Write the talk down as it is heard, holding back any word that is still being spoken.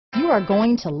are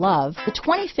going to love the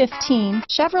 2015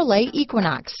 Chevrolet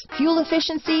Equinox. Fuel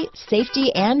efficiency,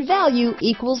 safety, and value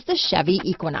equals the Chevy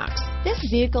Equinox. This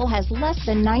vehicle has less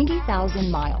than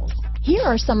 90,000 miles. Here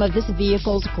are some of this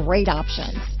vehicle's great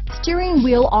options: steering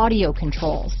wheel audio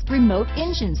controls, remote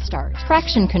engine start,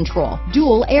 traction control,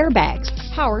 dual airbags,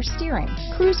 power steering,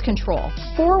 cruise control,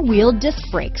 four-wheel disc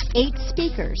brakes, 8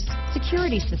 speakers,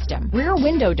 security system, rear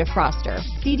window defroster,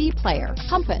 CD player,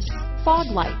 compass, fog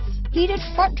lights, heated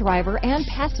front driver and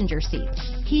passenger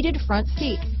seats, heated front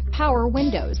seats, power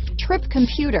windows, trip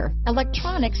computer,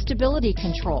 electronic stability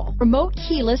control, remote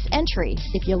keyless entry.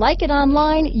 If you like it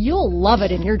online, you'll love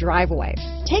it in your driveway.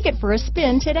 Take it for a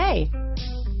spin today.